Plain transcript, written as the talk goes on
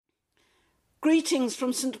Greetings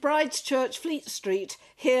from St Bride's Church, Fleet Street,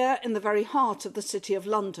 here in the very heart of the City of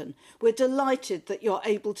London. We're delighted that you're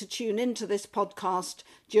able to tune into this podcast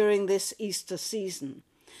during this Easter season.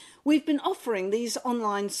 We've been offering these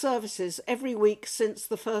online services every week since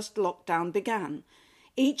the first lockdown began.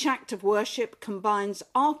 Each act of worship combines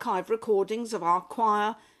archive recordings of our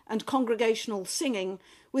choir and congregational singing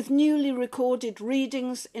with newly recorded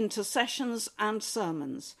readings, intercessions and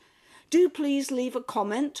sermons. Do please leave a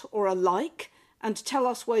comment or a like and tell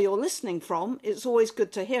us where you're listening from. It's always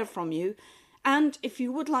good to hear from you. And if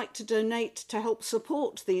you would like to donate to help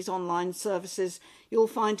support these online services, you'll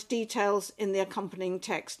find details in the accompanying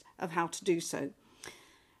text of how to do so.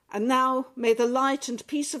 And now, may the light and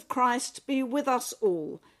peace of Christ be with us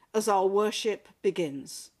all as our worship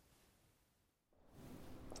begins.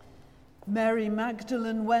 Mary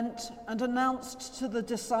Magdalene went and announced to the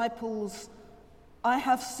disciples, "I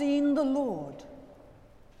have seen the Lord."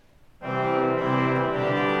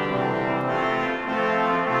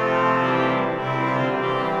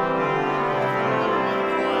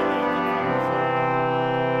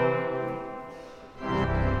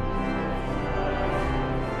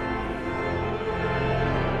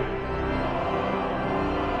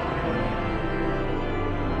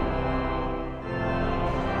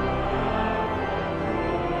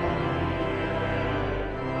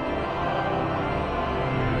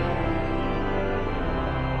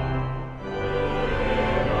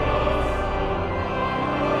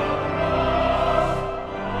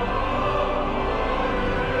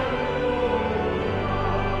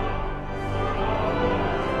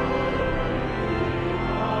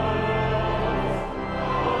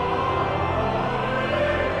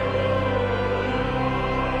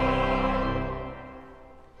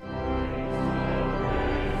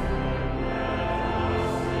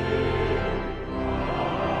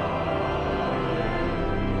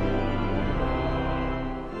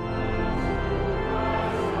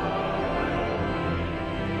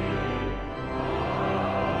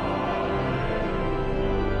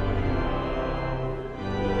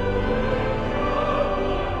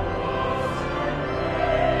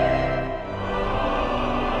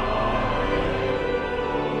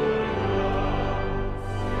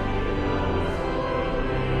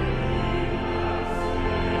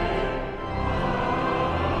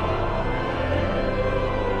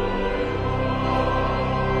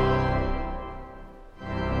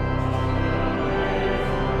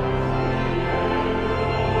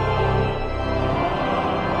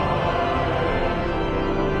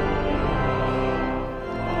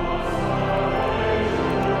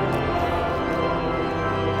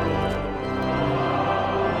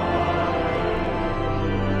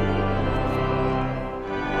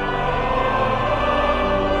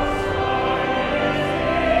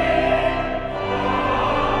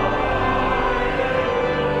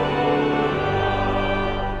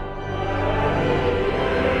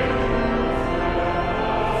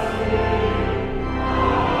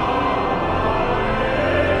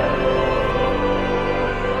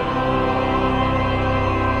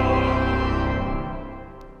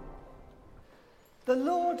 The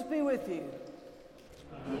Lord be with you.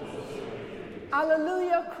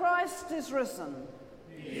 Alleluia, Christ is risen.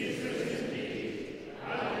 He is risen indeed.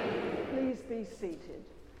 Please be seated.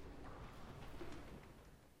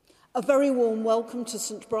 A very warm welcome to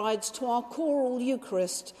St Bride's, to our choral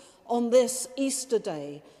Eucharist on this Easter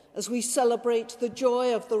day as we celebrate the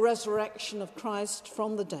joy of the resurrection of Christ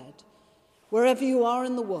from the dead. Wherever you are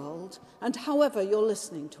in the world and however you're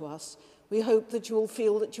listening to us, we hope that you will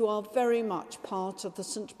feel that you are very much part of the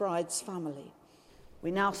St Bride's family. We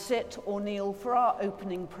now sit or kneel for our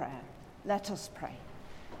opening prayer. Let us pray.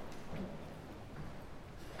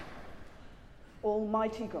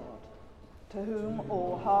 Almighty God, to whom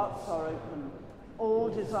all hearts are open, all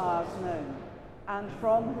desires known, and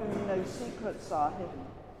from whom no secrets are hidden,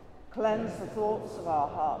 cleanse the thoughts of our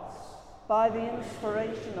hearts by the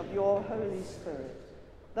inspiration of your Holy Spirit,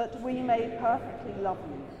 that we may perfectly love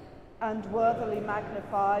you and worthily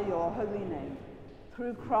magnify your holy name,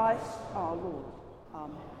 through Christ our Lord.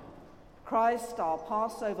 Amen. Christ, our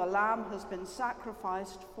Passover lamb, has been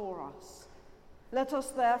sacrificed for us. Let us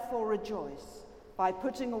therefore rejoice by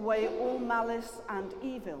putting away all malice and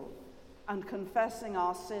evil and confessing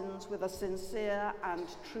our sins with a sincere and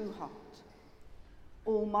true heart.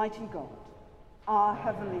 Almighty God, our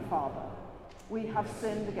Heavenly Father, we have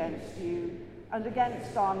sinned against you and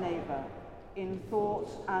against our neighbour, in thought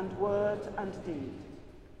and word and deed,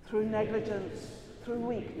 through negligence, through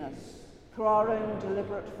weakness, through our own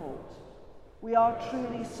deliberate fault. We are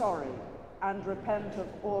truly sorry and repent of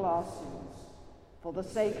all our sins. For the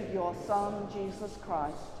sake of your Son, Jesus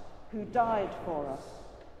Christ, who died for us,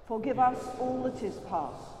 forgive us all that is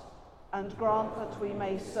past, and grant that we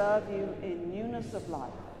may serve you in newness of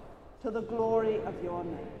life, to the glory of your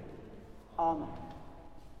name. Amen.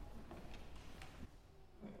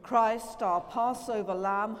 Christ, our Passover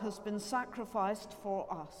lamb, has been sacrificed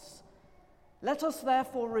for us. Let us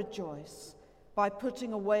therefore rejoice by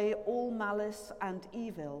putting away all malice and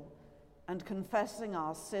evil and confessing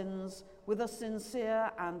our sins with a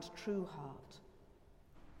sincere and true heart.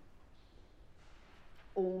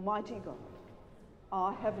 Almighty God,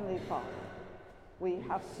 our heavenly Father, we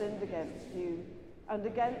have sinned against you and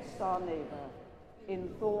against our neighbour in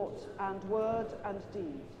thought and word and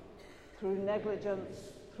deed, through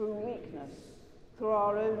negligence, through weakness, through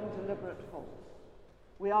our own deliberate fault.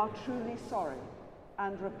 We are truly sorry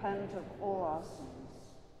and repent of all our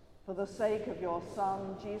sins. For the sake of your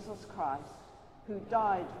Son, Jesus Christ, who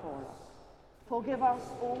died for us, forgive us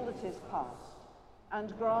all that is past,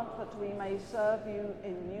 and grant that we may serve you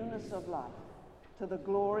in newness of life, to the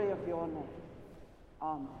glory of your name.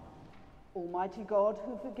 Amen. Almighty God,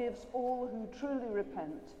 who forgives all who truly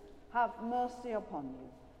repent, have mercy upon you,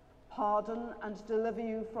 pardon and deliver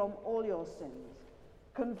you from all your sins,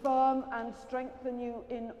 confirm and strengthen you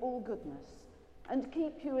in all goodness, and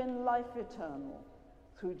keep you in life eternal,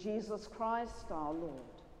 through Jesus Christ our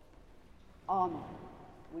Lord. Amen.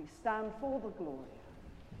 We stand for the Gloria.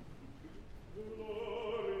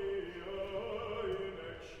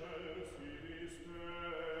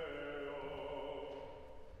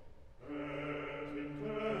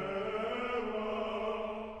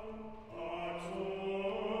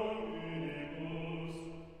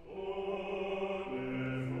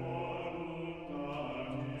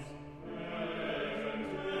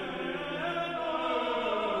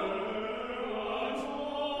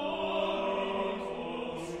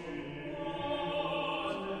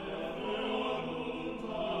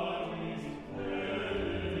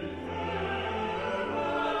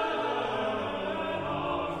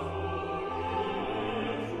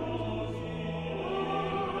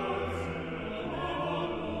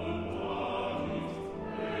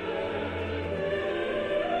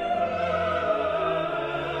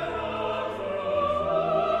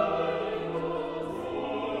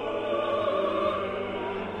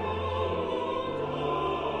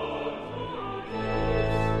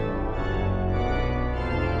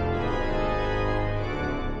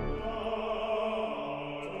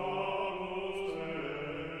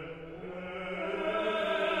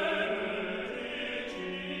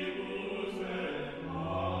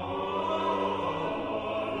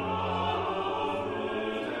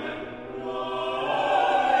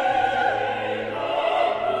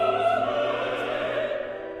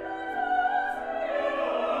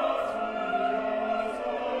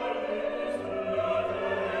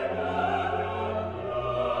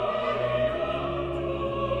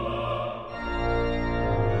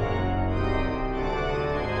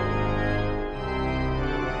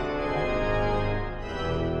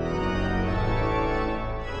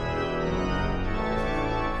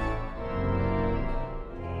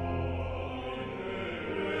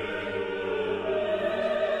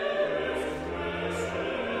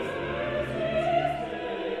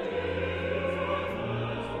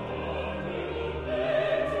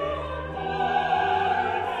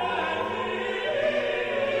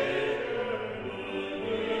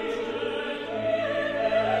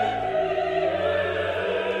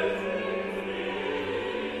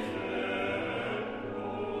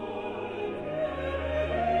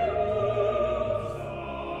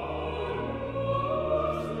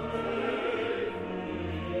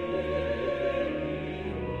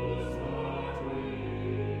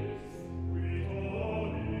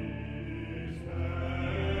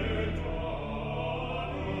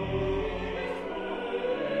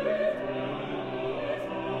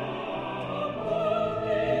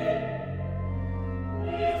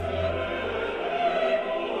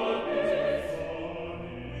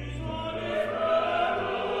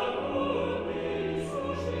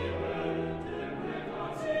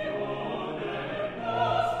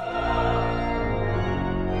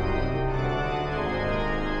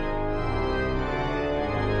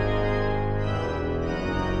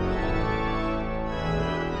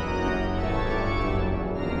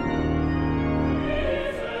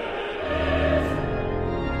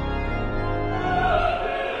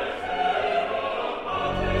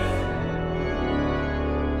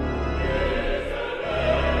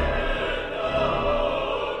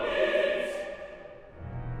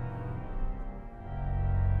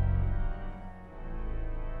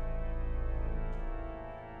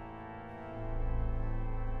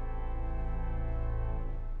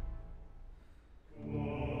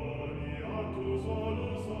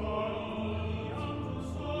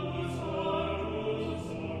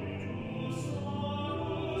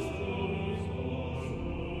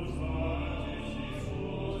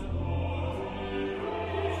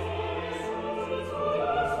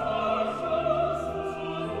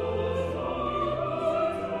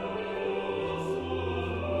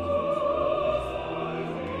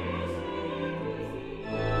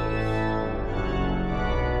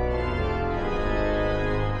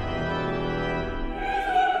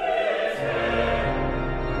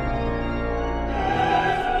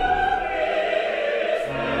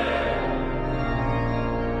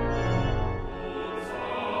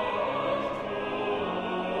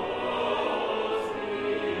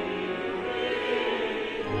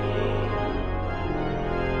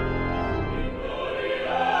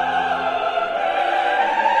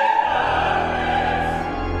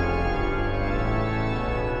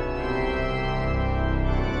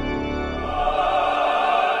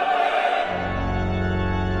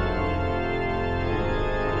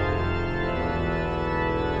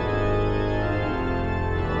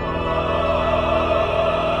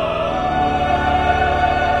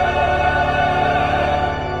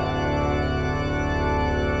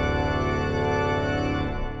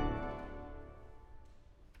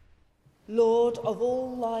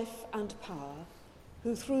 life and power,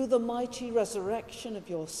 who through the mighty resurrection of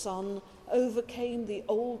your Son overcame the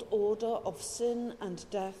old order of sin and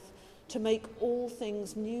death to make all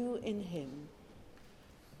things new in him,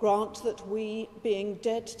 grant that we, being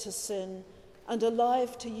dead to sin and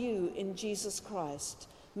alive to you in Jesus Christ,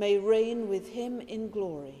 may reign with him in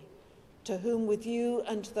glory, to whom with you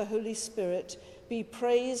and the Holy Spirit be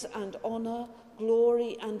praise and honour,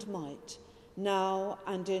 glory and might, now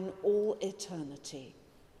and in all eternity.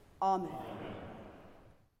 Amen.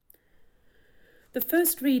 The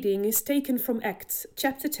first reading is taken from Acts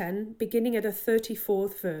chapter 10, beginning at the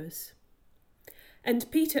 34th verse.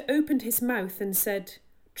 And Peter opened his mouth and said,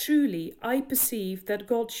 "Truly, I perceive that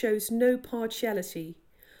God shows no partiality,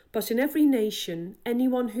 but in every nation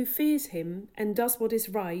anyone who fears him and does what is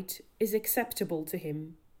right is acceptable to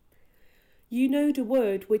him. You know the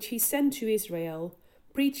word which he sent to Israel,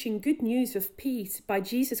 preaching good news of peace by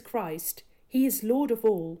Jesus Christ. He is Lord of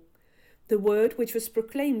all. The word which was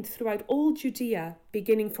proclaimed throughout all Judea,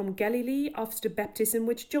 beginning from Galilee after the baptism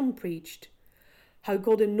which John preached, how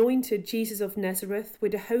God anointed Jesus of Nazareth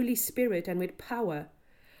with the Holy Spirit and with power,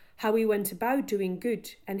 how he went about doing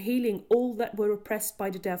good and healing all that were oppressed by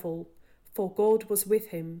the devil, for God was with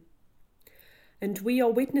him. And we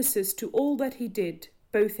are witnesses to all that he did,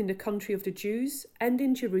 both in the country of the Jews and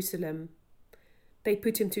in Jerusalem. They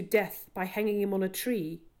put him to death by hanging him on a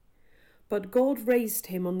tree. But God raised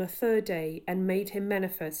him on the third day and made him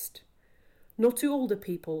manifest, not to all the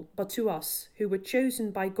people, but to us, who were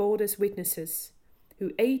chosen by God as witnesses,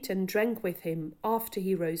 who ate and drank with him after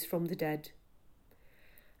he rose from the dead.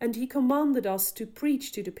 And he commanded us to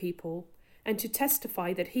preach to the people and to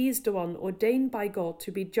testify that he is the one ordained by God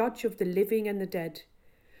to be judge of the living and the dead.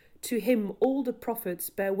 To him all the prophets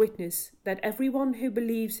bear witness that everyone who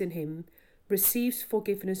believes in him receives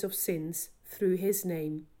forgiveness of sins through his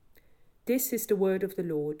name. This is the word of the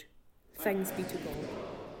Lord. Thanks be to God.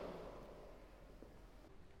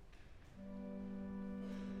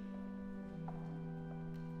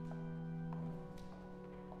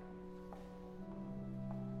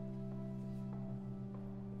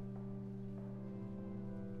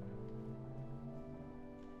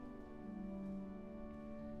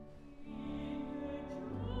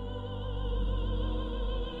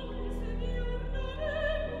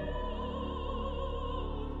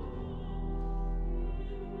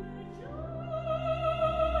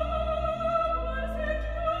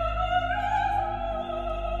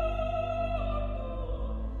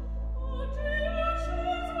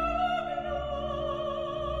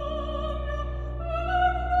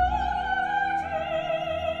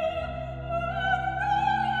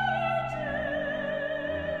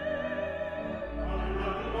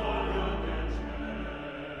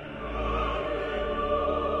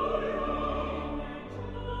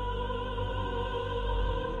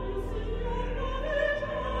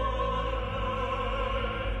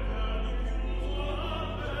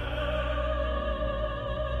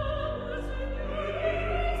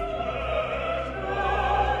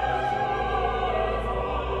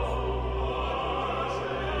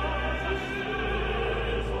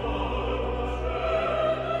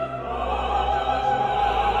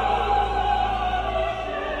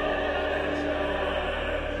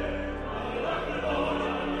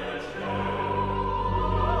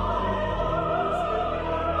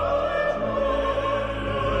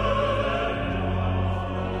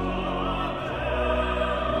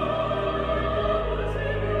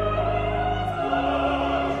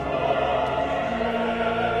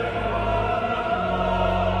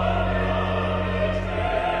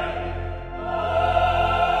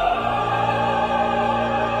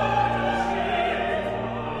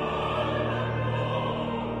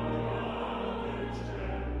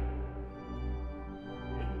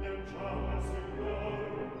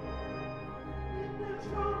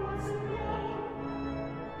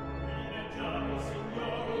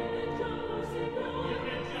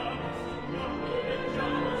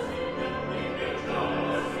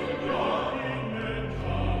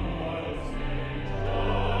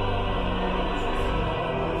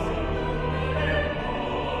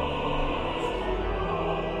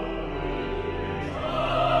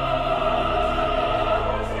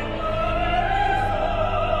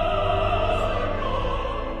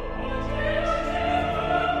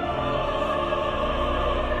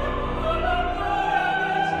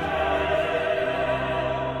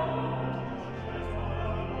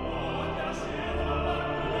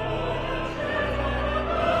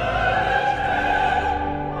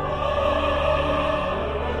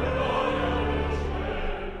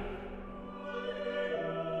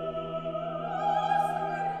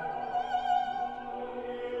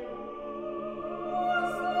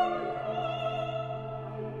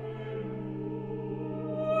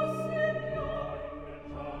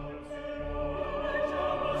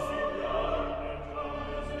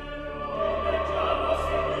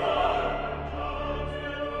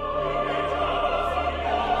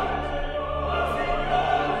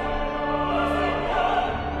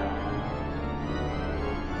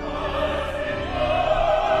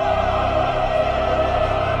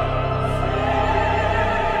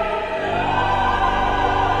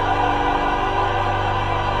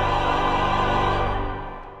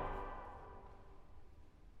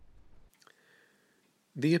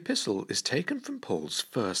 The epistle is taken from Paul's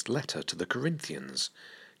first letter to the Corinthians,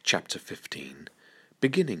 chapter 15,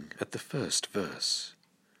 beginning at the first verse.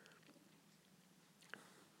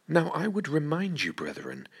 Now I would remind you,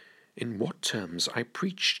 brethren, in what terms I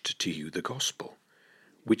preached to you the gospel,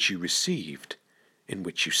 which you received, in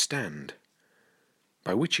which you stand,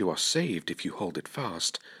 by which you are saved if you hold it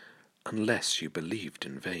fast, unless you believed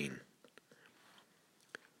in vain.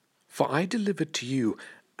 For I delivered to you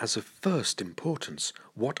as of first importance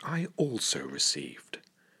what I also received,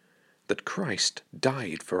 that Christ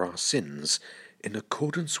died for our sins in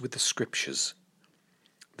accordance with the Scriptures,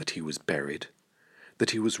 that he was buried, that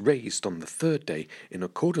he was raised on the third day in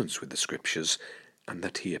accordance with the Scriptures, and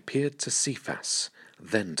that he appeared to Cephas,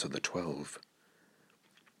 then to the 12.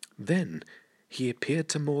 Then he appeared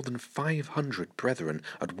to more than 500 brethren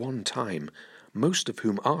at one time, most of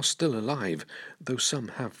whom are still alive, though some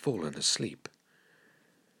have fallen asleep.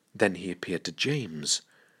 Then he appeared to James,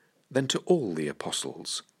 then to all the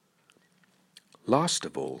apostles. Last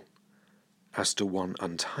of all, as to one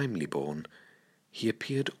untimely born, he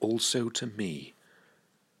appeared also to me.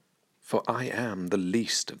 For I am the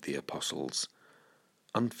least of the apostles,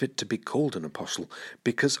 unfit to be called an apostle,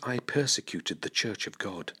 because I persecuted the church of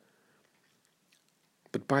God.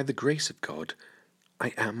 But by the grace of God,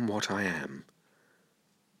 I am what I am,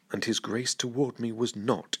 and his grace toward me was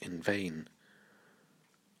not in vain.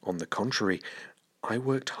 On the contrary, I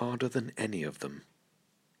worked harder than any of them,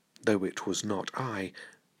 though it was not I,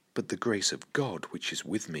 but the grace of God which is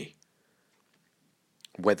with me.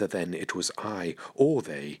 Whether then it was I or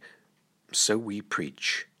they, so we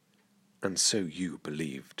preach, and so you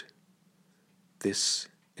believed. This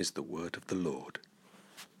is the word of the Lord.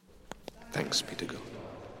 Thanks be to God.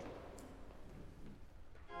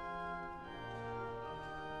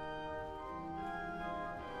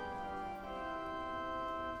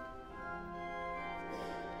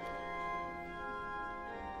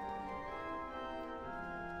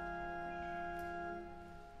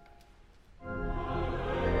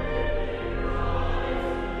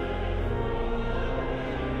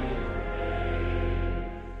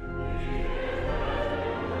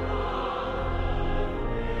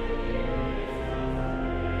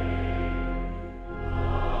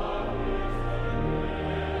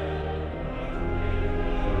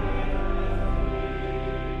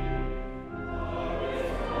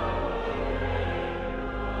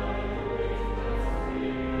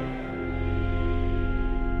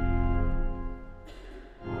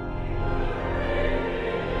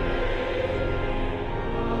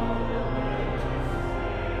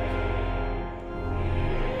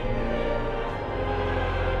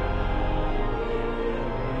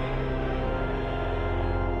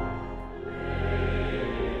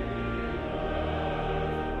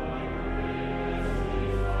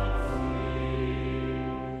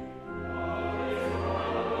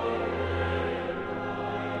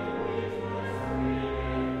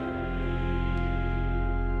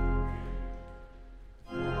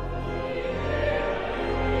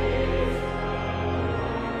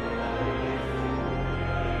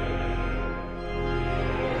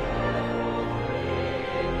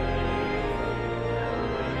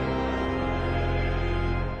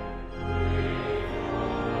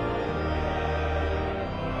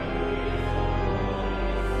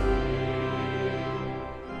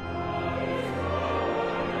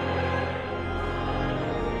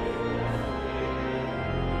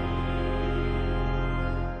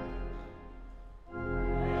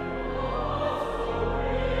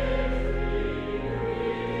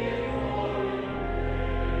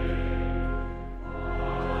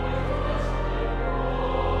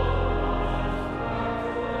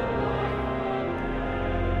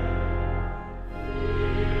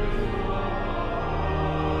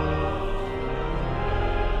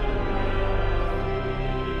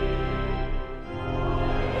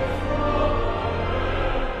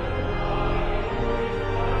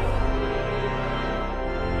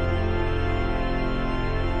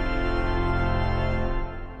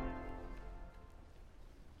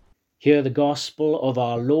 Hear the gospel of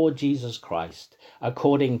our Lord Jesus Christ,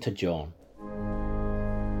 according to John.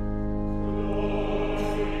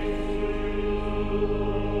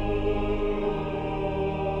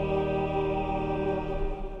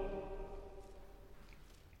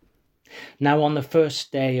 Now on the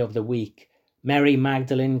first day of the week, Mary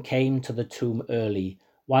Magdalene came to the tomb early,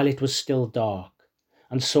 while it was still dark,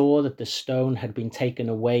 and saw that the stone had been taken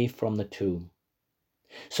away from the tomb.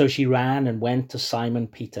 So she ran and went to Simon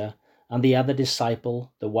Peter and the other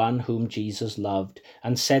disciple, the one whom Jesus loved,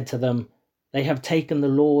 and said to them, "They have taken the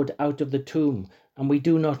Lord out of the tomb, and we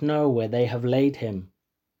do not know where they have laid him."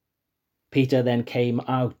 Peter then came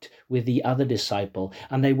out with the other disciple,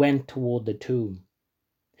 and they went toward the tomb.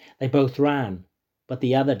 They both ran, but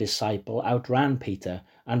the other disciple outran Peter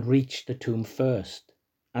and reached the tomb first.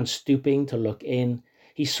 And stooping to look in,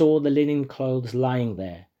 he saw the linen clothes lying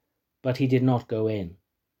there, but he did not go in.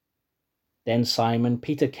 Then Simon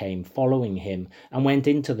Peter came, following him, and went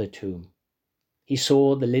into the tomb. He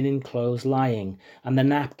saw the linen clothes lying, and the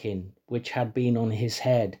napkin which had been on his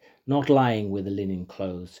head, not lying with the linen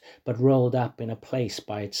clothes, but rolled up in a place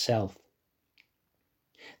by itself.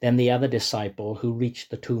 Then the other disciple, who reached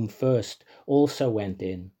the tomb first, also went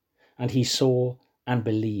in, and he saw and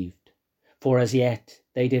believed, for as yet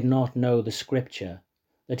they did not know the scripture,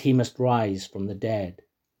 that he must rise from the dead.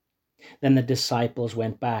 Then the disciples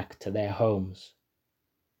went back to their homes.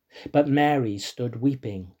 But Mary stood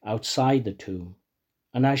weeping outside the tomb,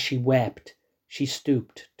 and as she wept, she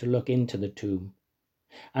stooped to look into the tomb.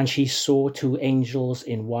 And she saw 2 angels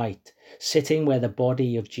in white, sitting where the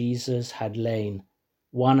body of Jesus had lain,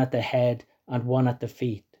 one at the head and one at the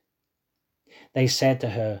feet. They said to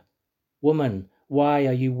her, "Woman, why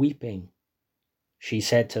are you weeping?" She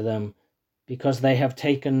said to them, "Because they have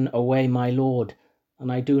taken away my Lord,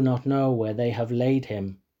 and I do not know where they have laid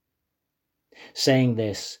him." Saying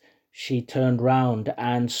this, she turned round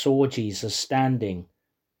and saw Jesus standing,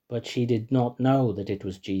 but she did not know that it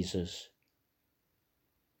was Jesus.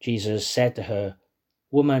 Jesus said to her,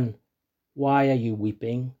 "Woman, why are you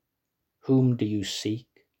weeping? Whom do you seek?"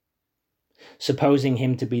 Supposing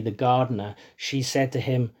him to be the gardener, she said to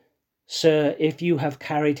him, "Sir, if you have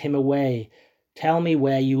carried him away, tell me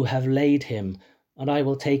where you have laid him, and I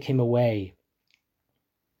will take him away."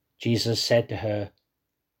 Jesus said to her,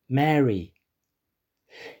 "Mary."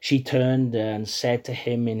 She turned and said to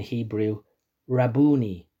him in Hebrew,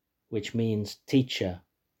 "Rabboni," which means teacher.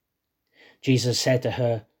 Jesus said to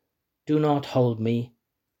her, "Do not hold me,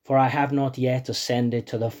 for I have not yet ascended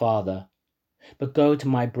to the Father. But go to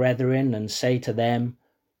my brethren and say to them,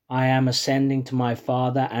 I am ascending to my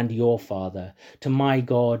Father and your Father, to my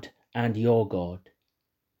God and your God."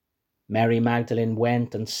 Mary Magdalene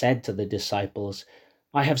went and said to the disciples,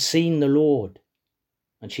 "I have seen the Lord."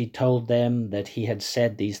 And she told them that he had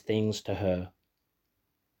said these things to her.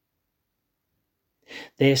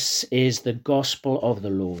 This is the gospel of the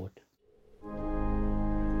Lord.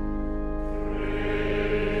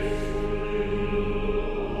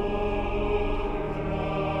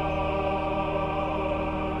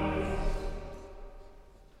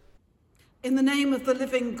 In the name of the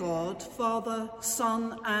living God, Father,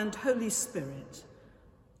 Son, and Holy Spirit.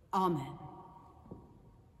 Amen.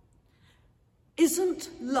 Isn't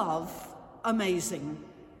love amazing?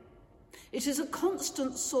 It is a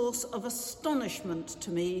constant source of astonishment to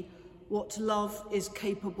me what love is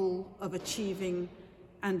capable of achieving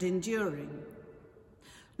and enduring.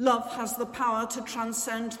 Love has the power to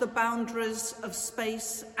transcend the boundaries of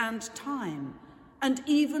space and time, and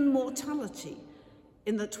even mortality,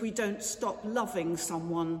 in that we don't stop loving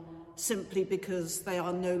someone simply because they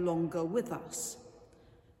are no longer with us.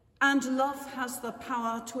 And love has the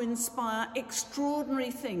power to inspire extraordinary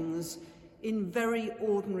things in very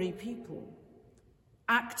ordinary people.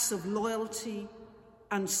 Acts of loyalty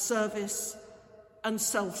and service and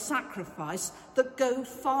self-sacrifice that go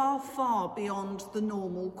far, far beyond the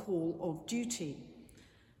normal call of duty.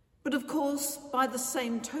 But of course, by the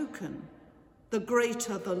same token, the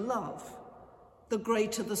greater the love, the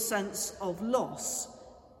greater the sense of loss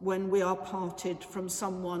when we are parted from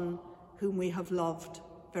someone whom we have loved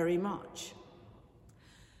very much.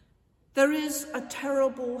 There is a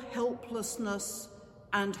terrible helplessness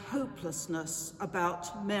and hopelessness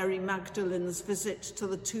about Mary Magdalene's visit to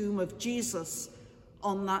the tomb of Jesus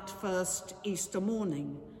on that first Easter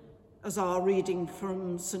morning, as our reading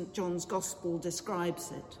from St. John's Gospel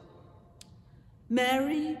describes it.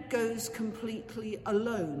 Mary goes completely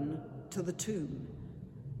alone to the tomb.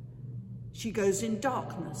 She goes in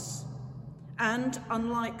darkness, and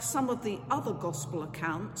unlike some of the other Gospel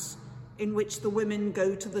accounts, in which the women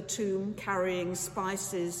go to the tomb carrying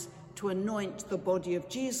spices to anoint the body of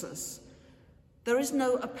Jesus, there is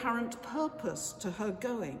no apparent purpose to her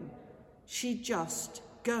going. She just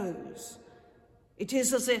goes. It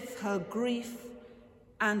is as if her grief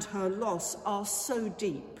and her loss are so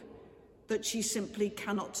deep that she simply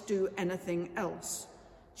cannot do anything else.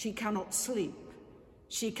 She cannot sleep.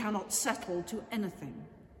 She cannot settle to anything.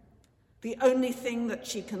 The only thing that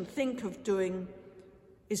she can think of doing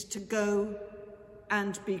is to go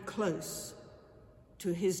and be close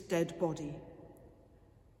to his dead body.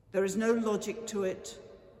 There is no logic to it,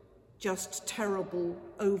 just terrible,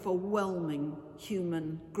 overwhelming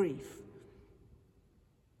human grief.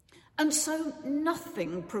 And so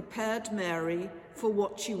nothing prepared Mary for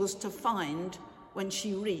what she was to find when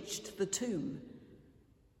she reached the tomb,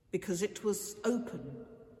 because it was open.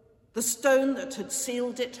 The stone that had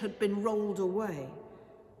sealed it had been rolled away.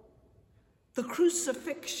 The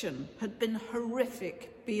crucifixion had been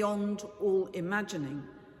horrific beyond all imagining.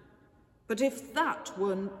 But if that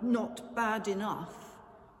were not bad enough,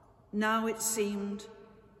 now it seemed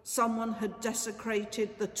someone had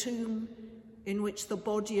desecrated the tomb in which the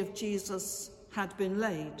body of Jesus had been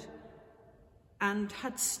laid and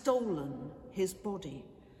had stolen his body.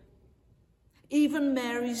 Even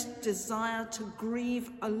Mary's desire to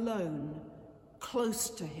grieve alone,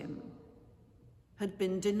 close to him, had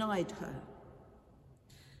been denied her.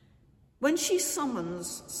 When she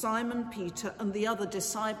summons Simon Peter and the other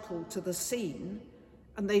disciple to the scene,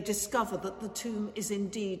 and they discover that the tomb is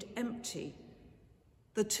indeed empty,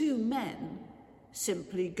 the two men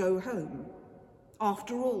simply go home.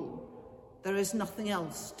 After all, there is nothing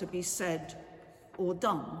else to be said or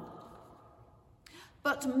done.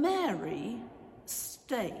 But Mary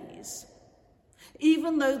stays.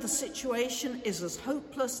 Even though the situation is as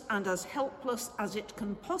hopeless and as helpless as it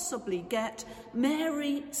can possibly get,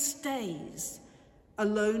 Mary stays,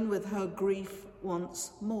 alone with her grief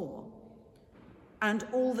once more. And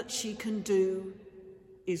all that she can do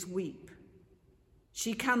is weep.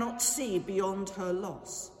 She cannot see beyond her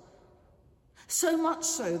loss. So much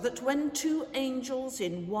so that when two angels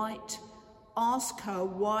in white ask her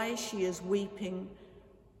why she is weeping,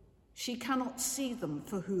 she cannot see them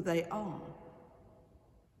for who they are.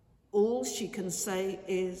 All she can say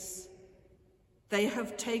is, "They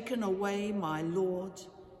have taken away my Lord,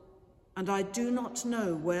 and I do not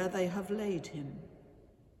know where they have laid him."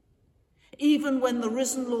 Even when the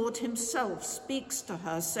risen Lord himself speaks to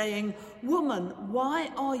her, saying, "Woman, why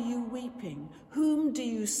are you weeping? Whom do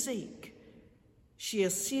you seek?" she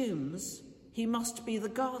assumes he must be the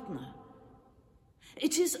gardener.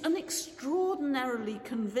 It is an extraordinarily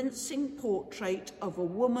convincing portrait of a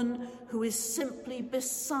woman who is simply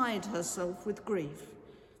beside herself with grief.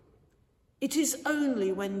 It is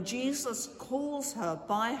only when Jesus calls her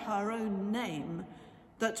by her own name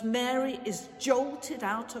that Mary is jolted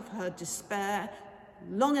out of her despair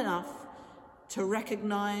long enough to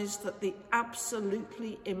recognize that the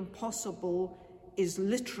absolutely impossible is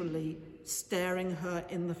literally staring her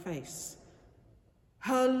in the face.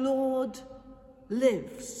 Her Lord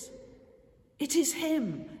lives. It is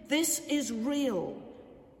him. This is real.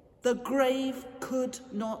 The grave could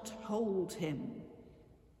not hold him.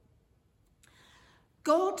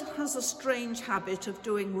 God has a strange habit of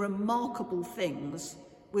doing remarkable things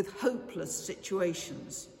with hopeless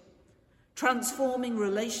situations, transforming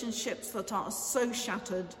relationships that are so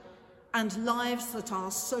shattered and lives that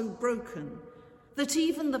are so broken that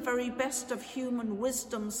even the very best of human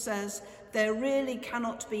wisdom says there really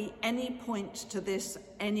cannot be any point to this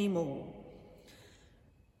anymore.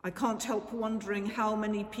 I can't help wondering how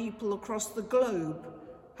many people across the globe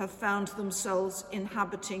have found themselves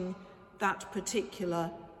inhabiting that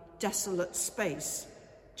particular desolate space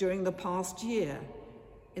during the past year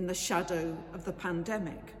in the shadow of the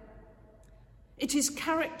pandemic. It is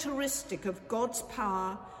characteristic of God's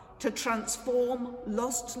power to transform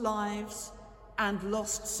lost lives and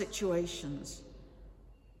lost situations,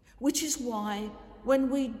 which is why when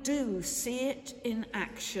we do see it in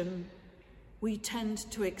action, we tend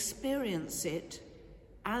to experience it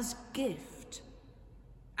as gift.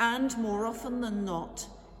 And more often than not,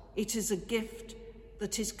 it is a gift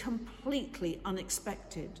that is completely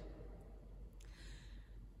unexpected.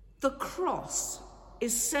 The cross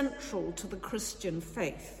is central to the Christian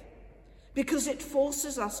faith because it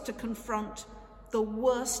forces us to confront the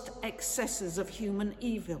worst excesses of human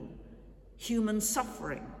evil, human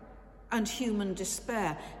suffering, and human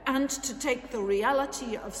despair, and to take the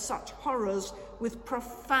reality of such horrors with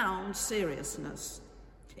profound seriousness.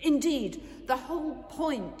 Indeed, the whole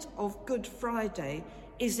point of Good Friday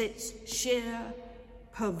is its sheer,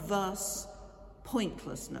 perverse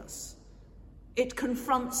pointlessness. It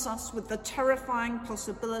confronts us with the terrifying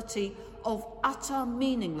possibility of utter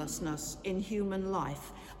meaninglessness in human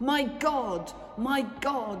life. My God,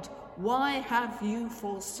 why have you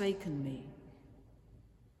forsaken me?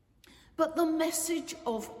 But the message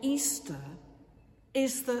of Easter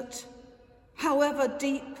is that however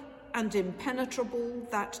deep and impenetrable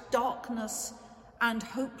that darkness and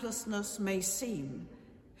hopelessness may seem,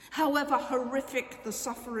 however horrific the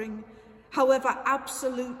suffering, however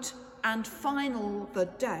absolute and final the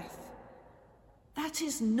death, that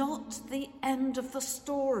is not the end of the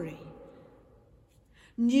story.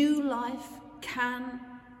 New life can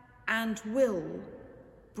and will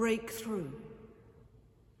break through.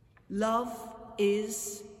 Love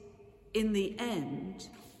is, in the end,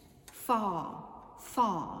 far,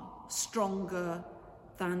 far stronger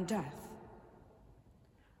than death.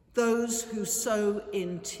 Those who sow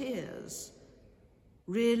in tears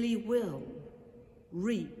really will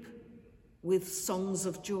reap with songs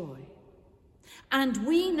of joy. And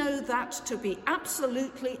we know that to be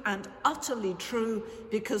absolutely and utterly true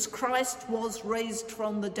because Christ was raised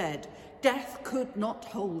from the dead. Death could not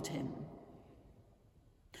hold him.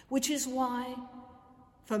 Which is why,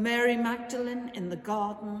 for Mary Magdalene in the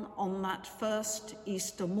garden on that first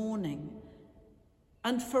Easter morning,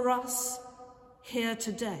 and for us here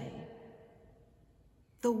today,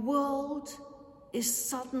 the world is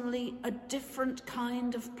suddenly a different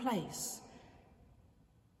kind of place,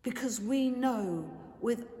 because we know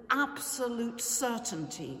with absolute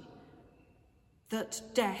certainty that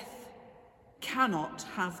death cannot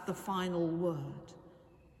have the final word.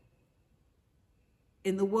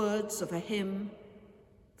 In the words of a hymn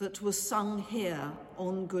that was sung here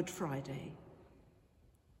on Good Friday,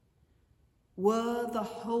 were the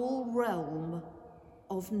whole realm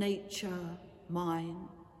of nature mine,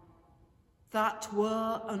 that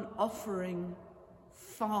were an offering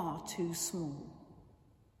far too small.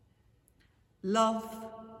 Love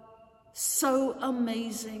so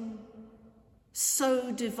amazing,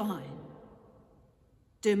 so divine,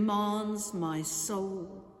 demands my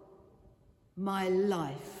soul, my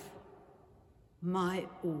life, my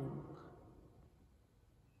all.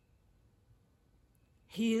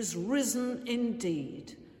 He is risen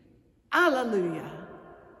indeed. Alleluia.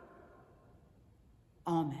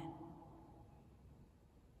 Amen.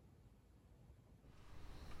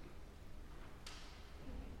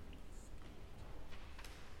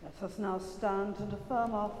 Let us now stand and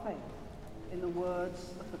affirm our faith in the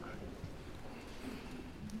words of the Creed.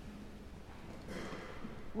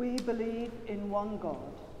 We believe in one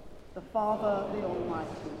God, the Father, the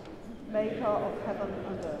Almighty, maker of heaven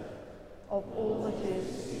and earth, of all that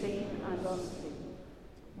is seen and unseen.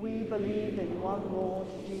 We believe in one Lord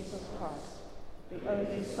Jesus Christ, the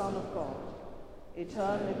only Son of God,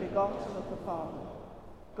 eternally begotten of the Father,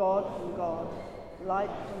 God from God, light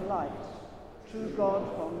from light, true God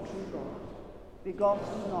from true God,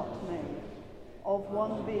 begotten, not made, of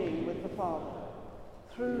one being with the Father.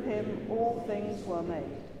 Through him all things were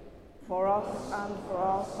made. For us and for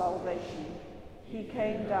our salvation, he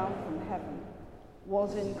came down from heaven,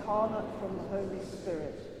 was incarnate from the Holy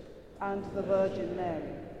Spirit and the Virgin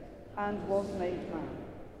Mary, and was made man.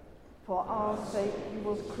 For our sake he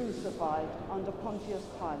was crucified under Pontius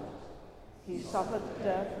Pilate. He suffered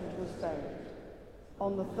death and was buried.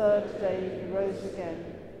 On the third day he rose again,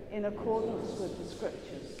 in accordance with the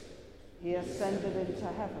Scriptures. He ascended into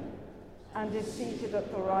heaven, and is seated at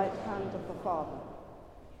the right hand of the Father.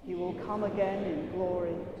 He will come again in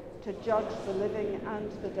glory to judge the living and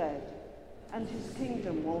the dead, and his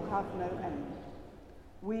kingdom will have no end.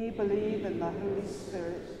 We believe in the Holy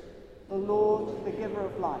Spirit, the Lord, the giver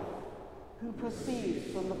of life, who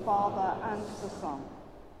proceeds from the Father and the Son,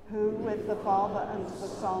 who with the Father and the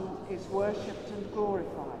Son is worshipped and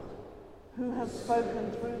glorified, who has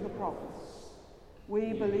spoken through the prophets.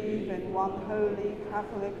 We believe in one holy,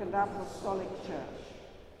 Catholic and Apostolic Church.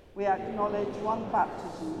 We acknowledge one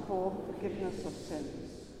baptism for the forgiveness of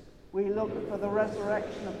sins. We look for the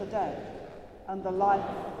resurrection of the dead and the life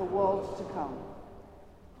of the world to come.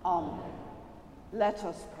 Amen. Let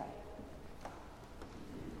us pray.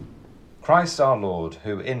 Christ our Lord,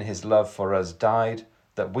 who in his love for us died,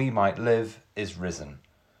 that we might live, is risen.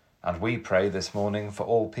 And we pray this morning for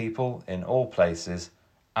all people, in all places,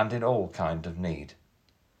 and in all kind of need.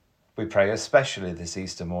 We pray especially this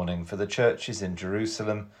Easter morning for the churches in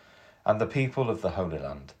Jerusalem and the people of the Holy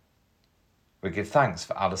Land. We give thanks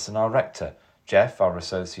for Alison, our rector, Jeff, our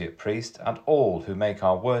associate priest, and all who make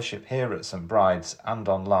our worship here at St. Bride's and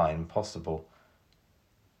online possible.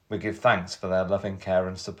 We give thanks for their loving care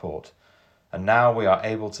and support. And now we are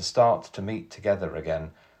able to start to meet together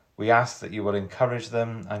again. We ask that you will encourage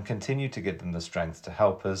them and continue to give them the strength to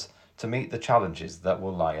help us to meet the challenges that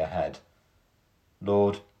will lie ahead.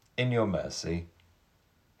 Lord, in your mercy,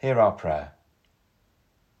 hear our prayer.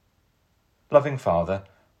 Loving Father,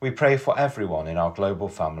 we pray for everyone in our global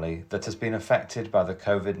family that has been affected by the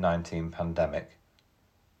COVID-19 pandemic.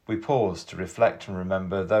 We pause to reflect and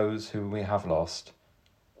remember those whom we have lost.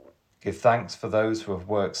 Give thanks for those who have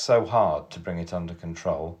worked so hard to bring it under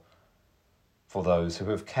control, for those who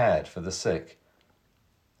have cared for the sick,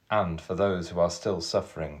 and for those who are still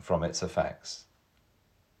suffering from its effects.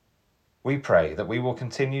 We pray that we will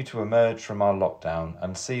continue to emerge from our lockdown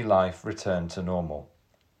and see life return to normal.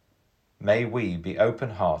 May we be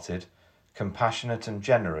open-hearted, compassionate and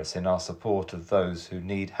generous in our support of those who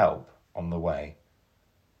need help on the way.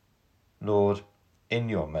 Lord, in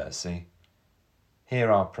your mercy,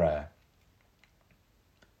 hear our prayer.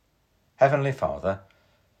 Heavenly Father,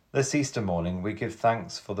 this Easter morning we give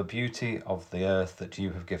thanks for the beauty of the earth that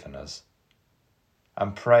you have given us,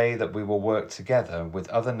 and pray that we will work together with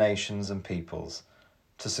other nations and peoples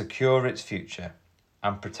to secure its future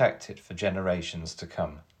and protect it for generations to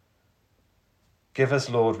come. Give us,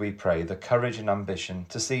 Lord, we pray, the courage and ambition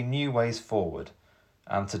to see new ways forward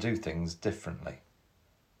and to do things differently.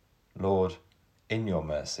 Lord, in your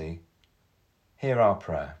mercy, hear our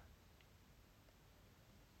prayer.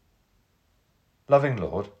 Loving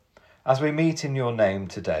Lord, as we meet in your name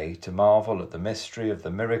today to marvel at the mystery of the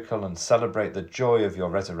miracle and celebrate the joy of your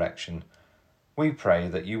resurrection, we pray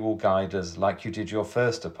that you will guide us like you did your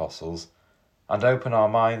first apostles and open our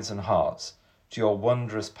minds and hearts to your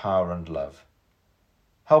wondrous power and love.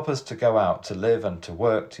 Help us to go out to live and to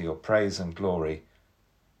work to your praise and glory.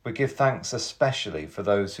 We give thanks especially for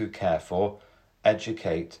those who care for,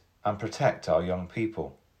 educate and protect our young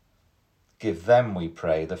people. Give them, we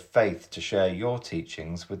pray, the faith to share your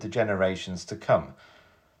teachings with the generations to come,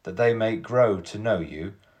 that they may grow to know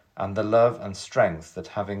you and the love and strength that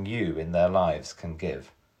having you in their lives can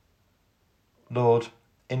give. Lord,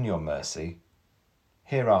 in your mercy,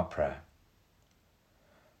 hear our prayer.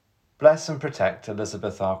 Bless and protect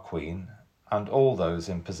Elizabeth our Queen and all those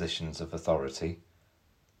in positions of authority.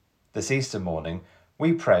 This Easter morning,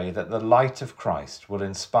 we pray that the light of Christ will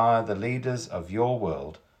inspire the leaders of your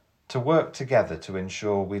world to work together to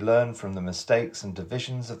ensure we learn from the mistakes and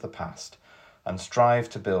divisions of the past and strive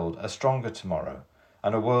to build a stronger tomorrow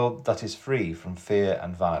and a world that is free from fear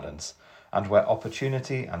and violence and where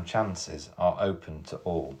opportunity and chances are open to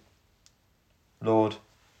all. Lord,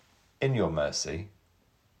 in your mercy,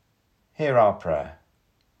 hear our prayer.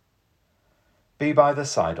 Be by the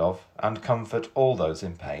side of and comfort all those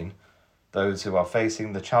in pain, those who are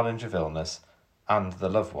facing the challenge of illness and the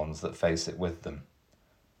loved ones that face it with them.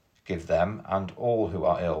 Give them and all who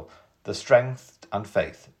are ill the strength and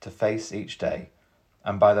faith to face each day,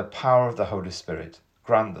 and by the power of the Holy Spirit,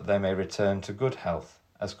 grant that they may return to good health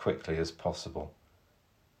as quickly as possible.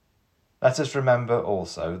 Let us remember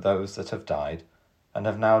also those that have died and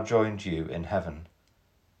have now joined you in heaven.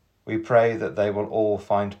 We pray that they will all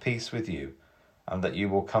find peace with you and that you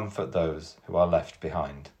will comfort those who are left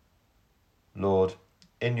behind. Lord,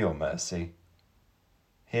 in your mercy,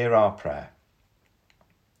 hear our prayer.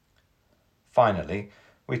 Finally,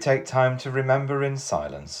 we take time to remember in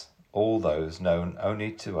silence all those known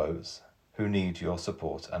only to those who need your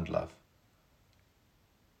support and love.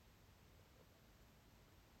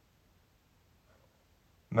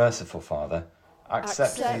 Merciful Father,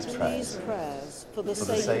 accept these prayers for the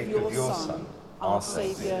sake of your Son, our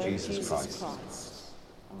Saviour, Jesus Christ.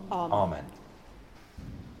 Amen.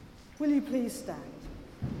 Will you please stand?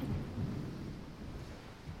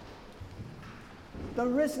 The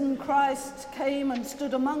risen Christ came and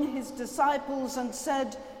stood among his disciples and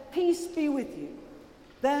said, "Peace be with you."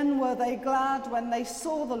 Then were they glad when they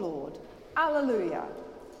saw the Lord. Alleluia.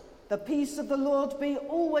 The peace of the Lord be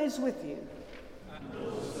always with you. And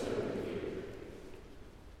also with you.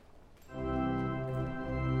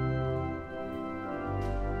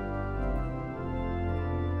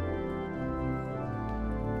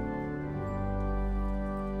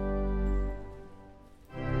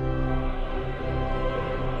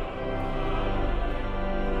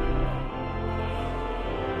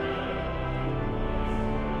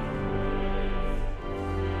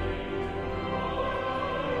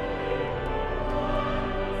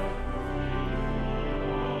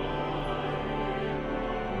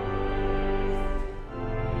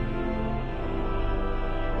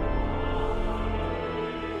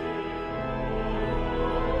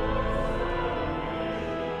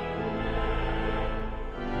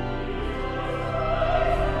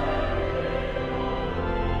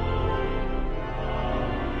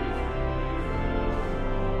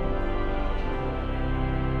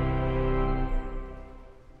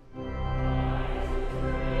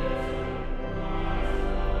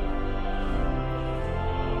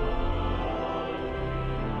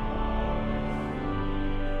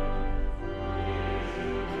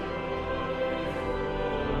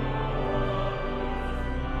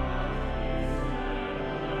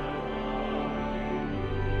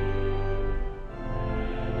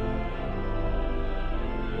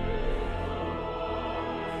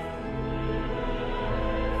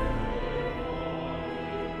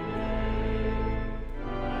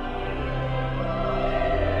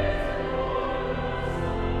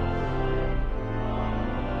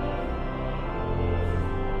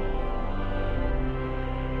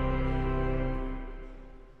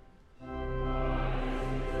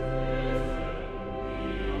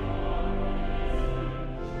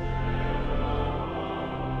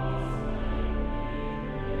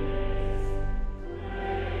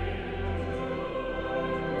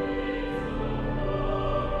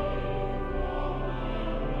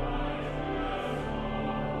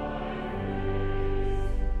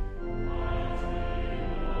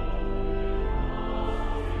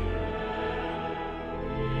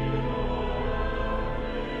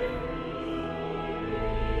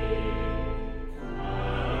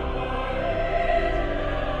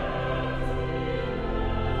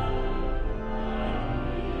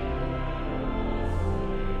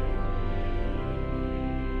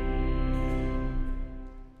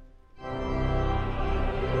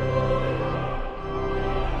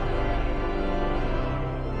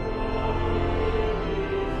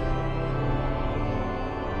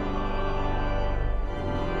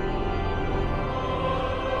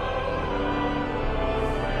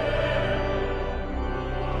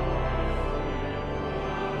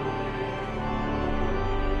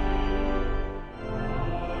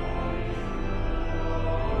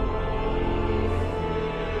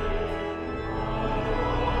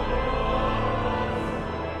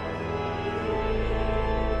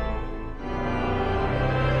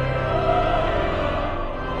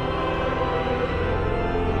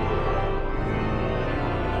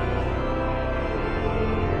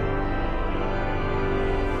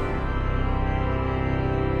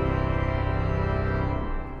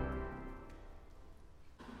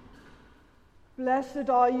 Blessed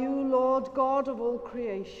are you, Lord God of all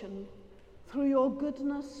creation. Through your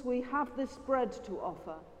goodness we have this bread to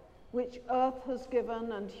offer, which earth has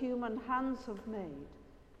given and human hands have made.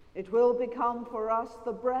 It will become for us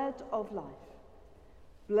the bread of life.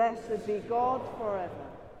 Blessed be God forever.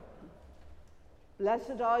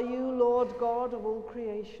 Blessed are you, Lord God of all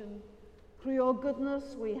creation. Through your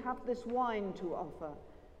goodness we have this wine to offer,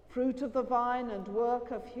 fruit of the vine and work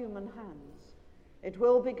of human hands. It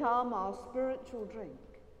will become our spiritual drink.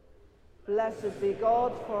 Blessed be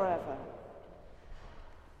God forever.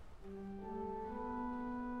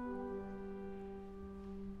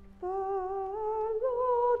 The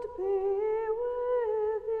Lord be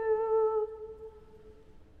with you.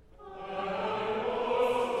 And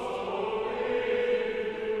also with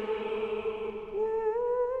you.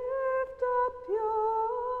 Lift up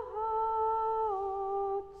your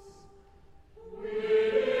hearts. We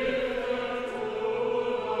lift them to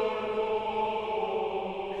the Lord.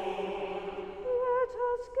 Let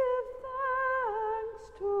us give thanks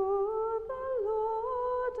to the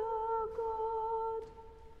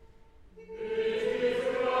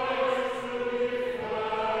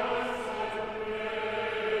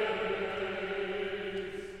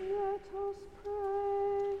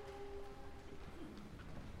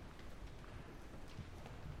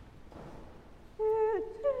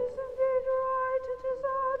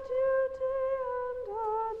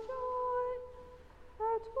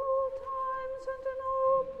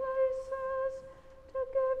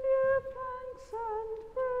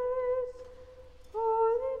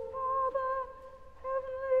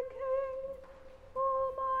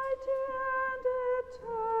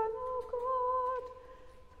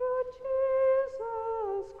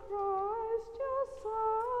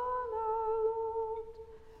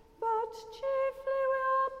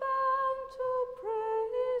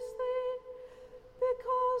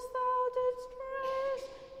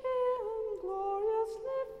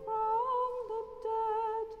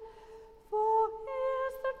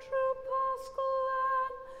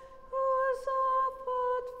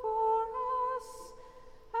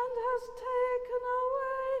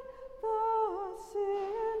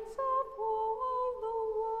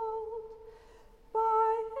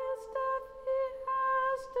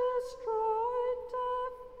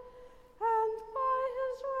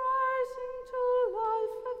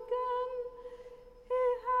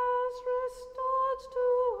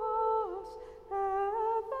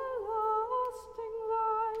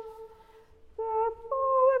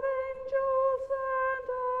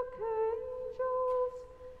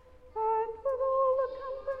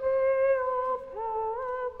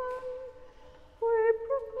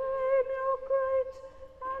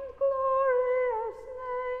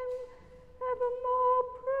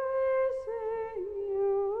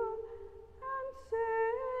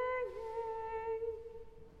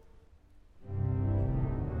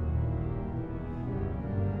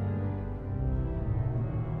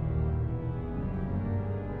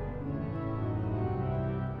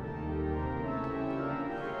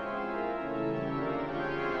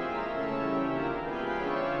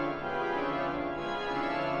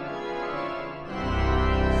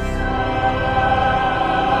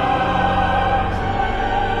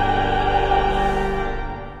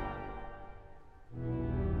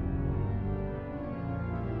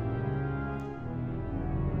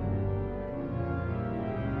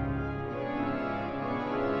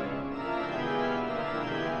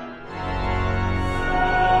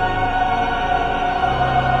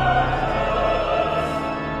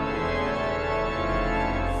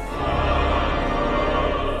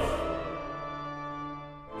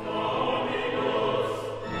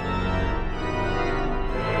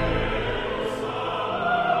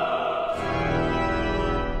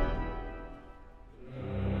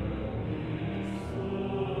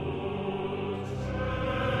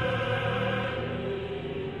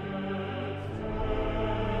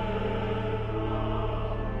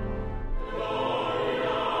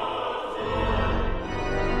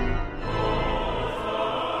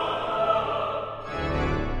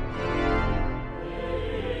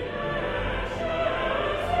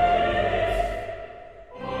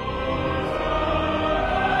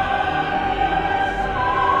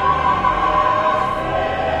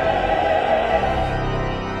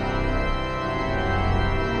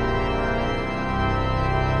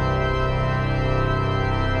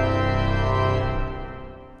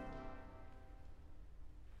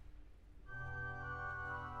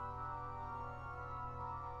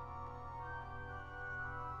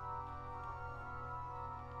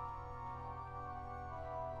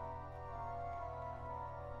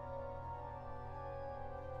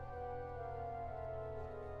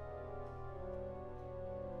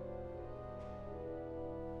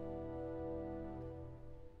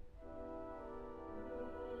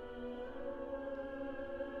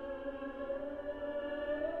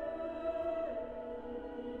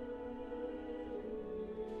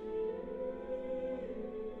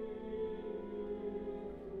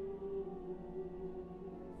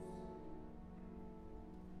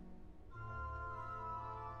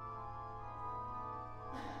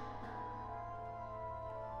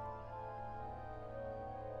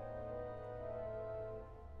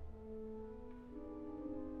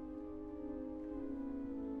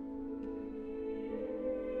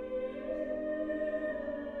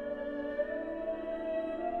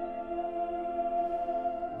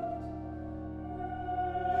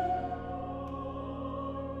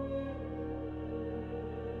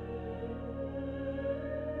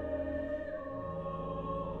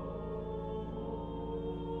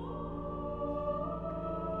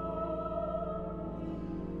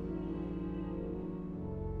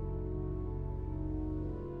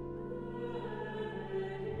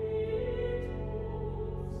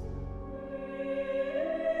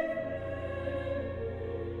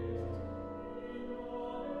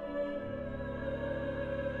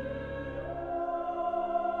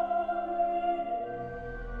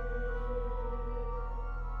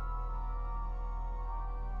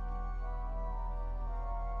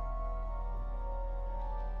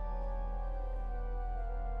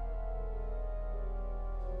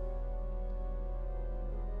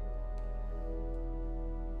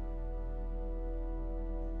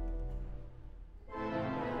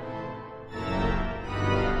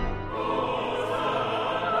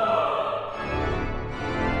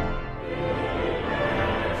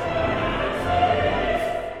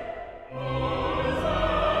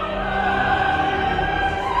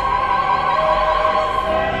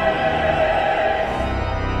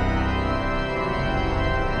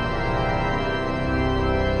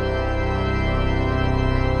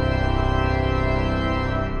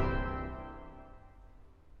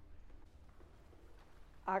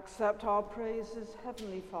Accept our praises,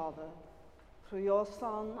 Heavenly Father, through your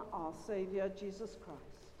Son, our Saviour, Jesus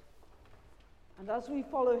Christ. And as we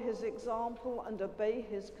follow his example and obey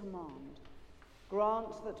his command,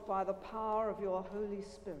 grant that by the power of your Holy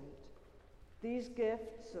Spirit, these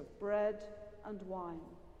gifts of bread and wine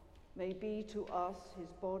may be to us his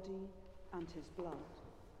body and his blood,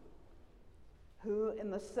 who in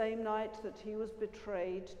the same night that he was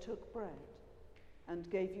betrayed took bread and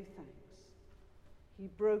gave you thanks. He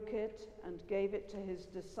broke it and gave it to his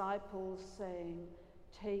disciples, saying,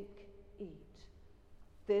 "Take, eat.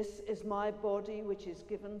 This is my body which is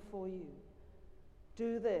given for you.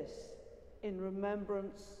 Do this in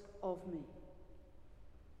remembrance of me."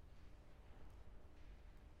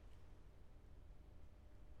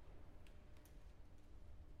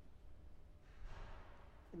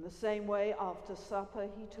 In the same way, after supper,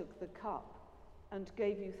 he took the cup and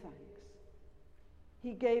gave you thanks.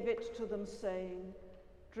 He gave it to them, saying,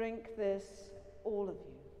 "Drink this, all of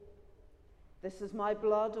you. This is my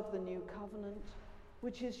blood of the new covenant,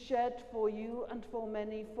 which is shed for you and for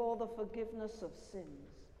many for the forgiveness of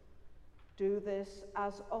sins. Do this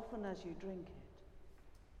as often as you drink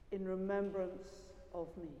it, in remembrance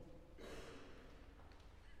of me."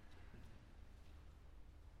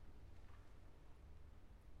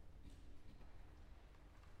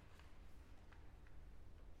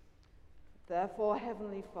 Therefore,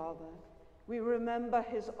 Heavenly Father, we remember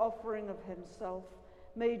his offering of himself,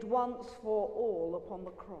 made once for all upon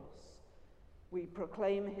the cross. We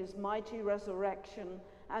proclaim his mighty resurrection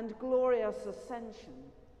and glorious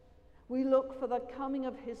ascension. We look for the coming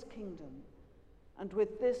of his kingdom, and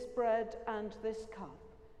with this bread and this cup,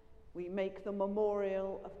 we make the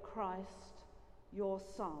memorial of Christ, your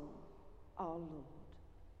Son, our Lord.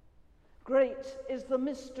 Great is the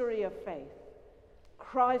mystery of faith.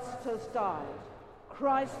 Christ has died.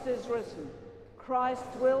 Christ is risen.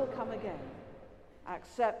 Christ will come again.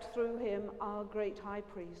 Accept through him, our great high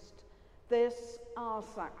priest, this our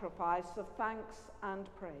sacrifice of thanks and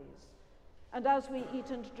praise. And as we eat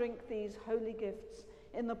and drink these holy gifts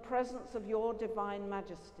in the presence of your divine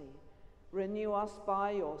majesty, renew us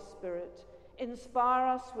by your Spirit, inspire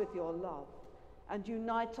us with your love, and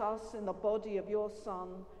unite us in the body of your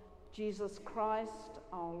Son, Jesus Christ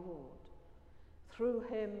our Lord. Through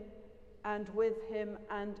him and with him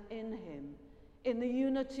and in him, in the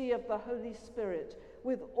unity of the Holy Spirit,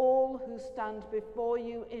 with all who stand before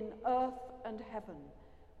you in earth and heaven,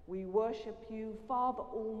 we worship you, Father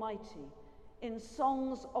Almighty, in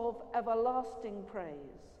songs of everlasting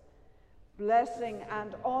praise. Blessing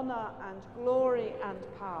and honor and glory and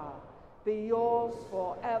power be yours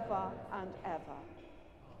forever and ever.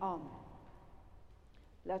 Amen.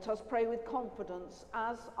 Let us pray with confidence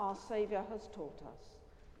as our Saviour has taught us.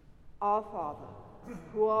 Our Father,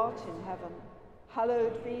 who art in heaven,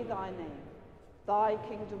 hallowed be thy name. Thy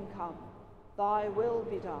kingdom come, thy will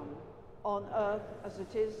be done, on earth as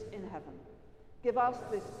it is in heaven. Give us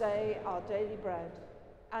this day our daily bread,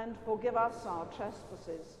 and forgive us our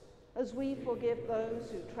trespasses, as we forgive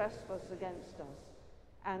those who trespass against us.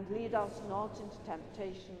 And lead us not into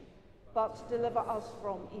temptation, but deliver us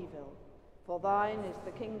from evil. For thine is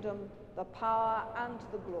the kingdom, the power, and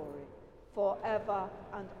the glory, forever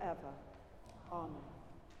and ever. Amen.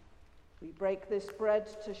 We break this bread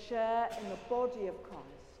to share in the body of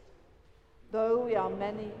Christ. Though we are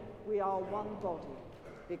many, we are one body,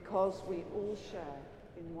 because we all share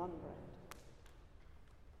in one bread.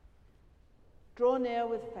 Draw near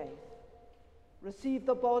with faith. Receive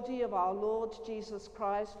the body of our Lord Jesus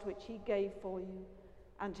Christ, which he gave for you,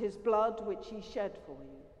 and his blood, which he shed for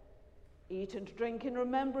you. Eat and drink in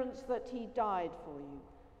remembrance that he died for you,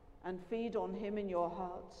 and feed on him in your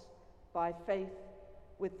hearts by faith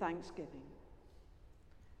with thanksgiving.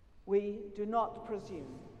 We do not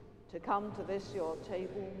presume to come to this your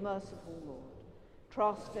table, merciful Lord,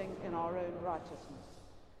 trusting in our own righteousness,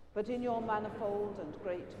 but in your manifold and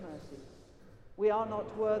great mercies. We are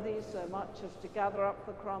not worthy so much as to gather up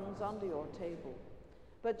the crumbs under your table,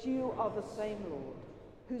 but you are the same Lord,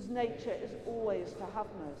 whose nature is always to have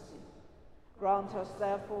mercy. Grant us,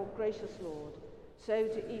 therefore, gracious Lord, so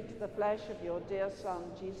to eat the flesh of your dear Son,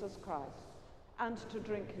 Jesus Christ, and to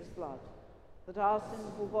drink his blood, that our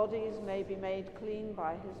sinful bodies may be made clean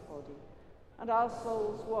by his body, and our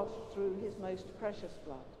souls washed through his most precious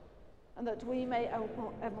blood, and that we may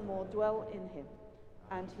evermore dwell in him,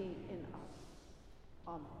 and he in us.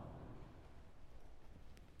 Amen.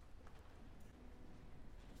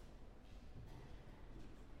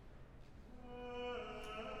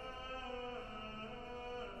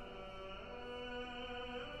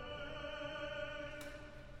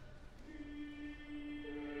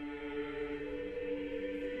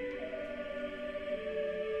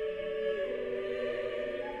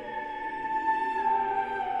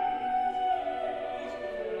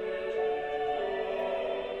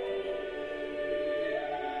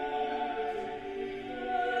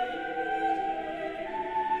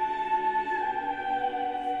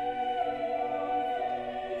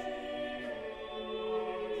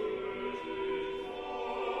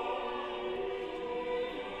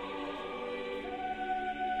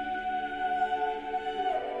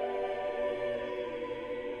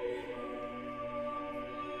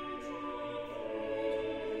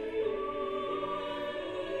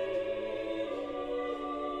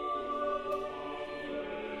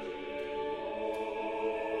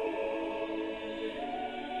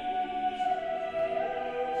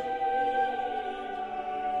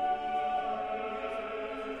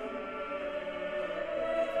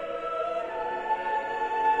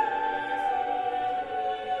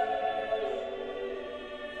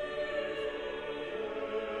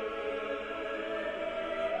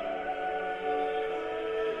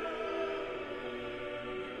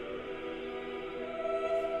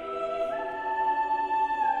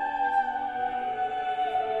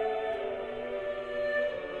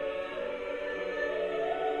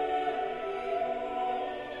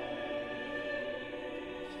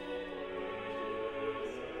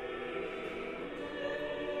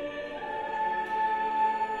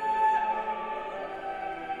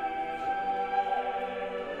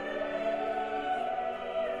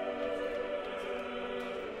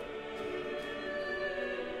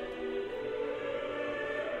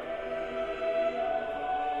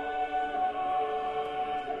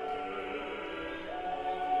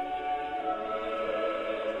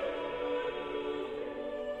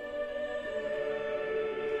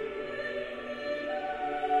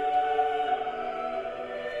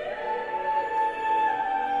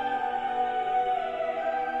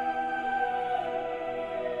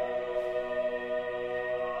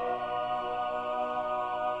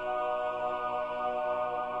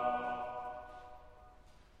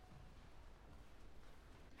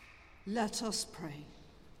 Let us pray.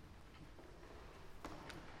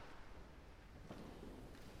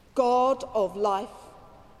 God of life,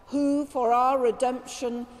 who for our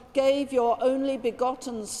redemption gave your only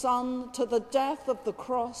begotten Son to the death of the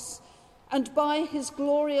cross, and by his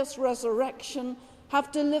glorious resurrection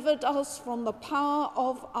have delivered us from the power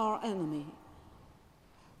of our enemy,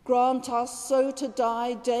 grant us so to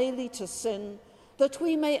die daily to sin, that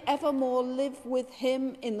we may evermore live with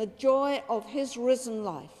him in the joy of his risen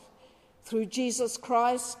life. Through Jesus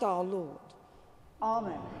Christ our Lord.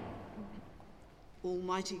 Amen.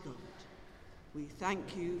 Almighty God, we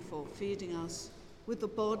thank you for feeding us with the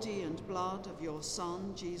body and blood of your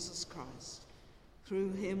Son, Jesus Christ.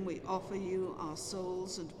 Through him we offer you our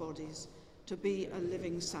souls and bodies to be a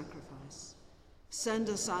living sacrifice. Send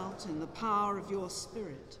us out in the power of your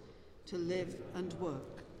Spirit to live and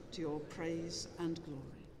work to your praise and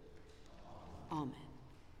glory. Amen.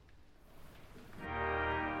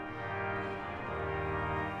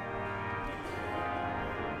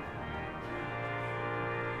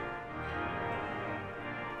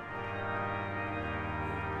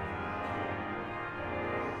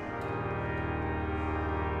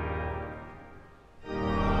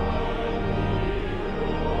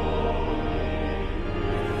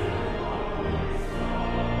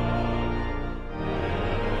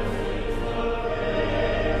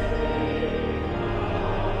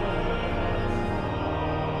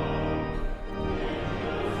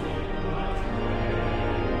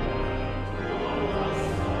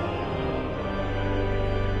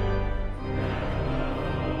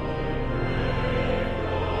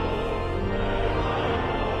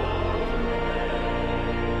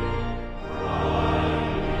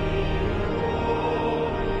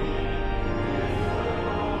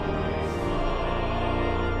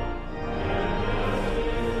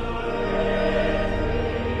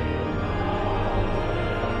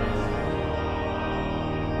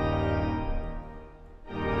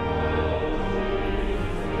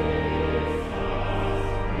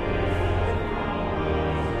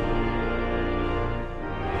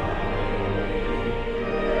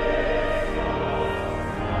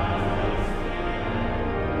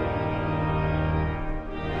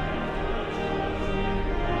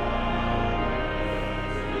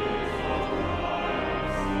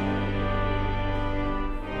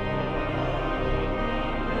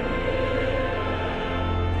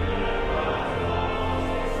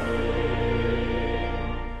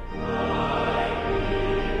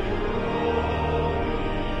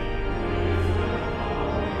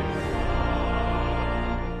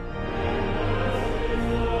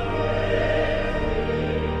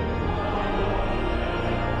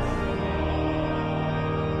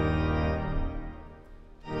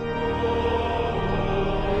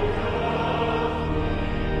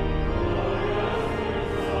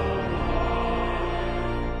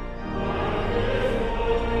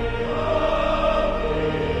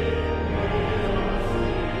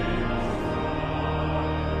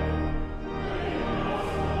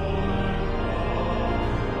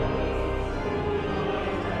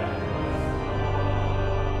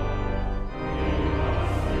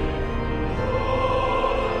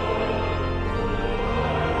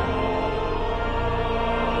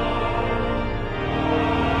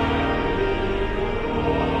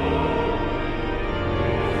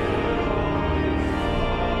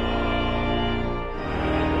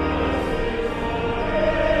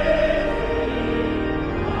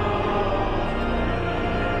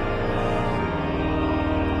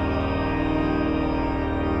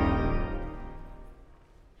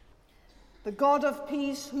 The God of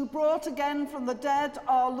peace, who brought again from the dead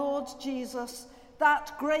our Lord Jesus,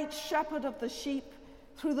 that great shepherd of the sheep,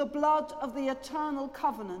 through the blood of the eternal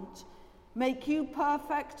covenant, make you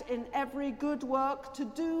perfect in every good work to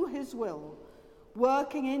do his will,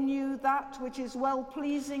 working in you that which is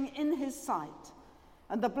well-pleasing in his sight.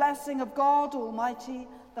 And the blessing of God Almighty,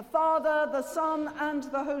 the Father, the Son, and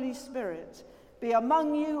the Holy Spirit, be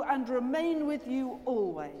among you and remain with you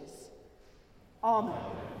always. Amen.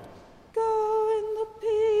 Go in the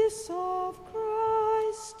peace of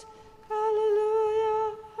Christ.